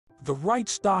The right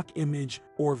stock image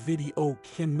or video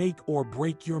can make or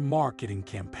break your marketing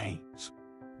campaigns.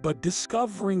 But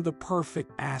discovering the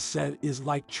perfect asset is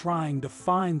like trying to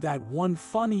find that one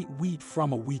funny tweet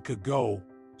from a week ago.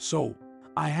 So,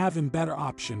 I have a better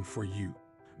option for you.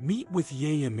 Meet with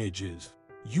Yayimages.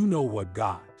 You know what,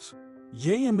 guys.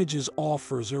 Yayimages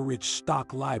offers a rich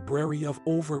stock library of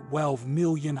over 12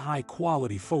 million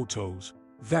high-quality photos,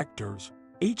 vectors,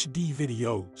 HD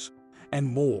videos, and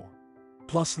more,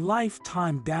 plus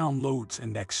lifetime downloads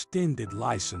and extended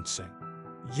licensing.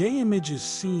 Yayimages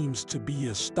seems to be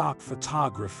a stock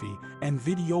photography and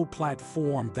video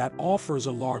platform that offers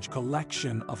a large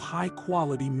collection of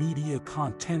high-quality media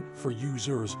content for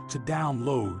users to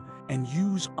download and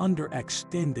use under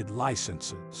extended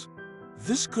licenses.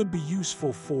 This could be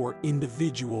useful for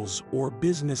individuals or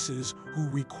businesses who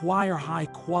require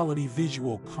high-quality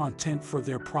visual content for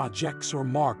their projects or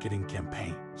marketing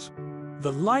campaigns.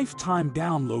 The lifetime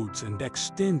downloads and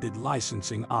extended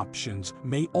licensing options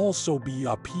may also be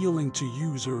appealing to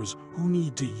users who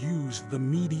need to use the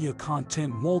media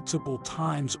content multiple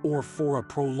times or for a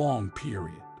prolonged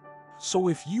period. So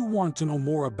if you want to know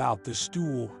more about this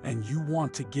tool and you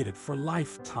want to get it for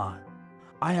lifetime,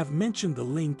 I have mentioned the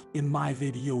link in my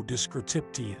video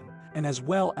description and as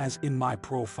well as in my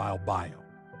profile bio.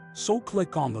 So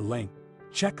click on the link,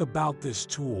 check about this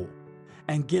tool,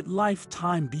 and get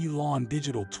lifetime beyond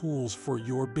digital tools for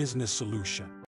your business solution.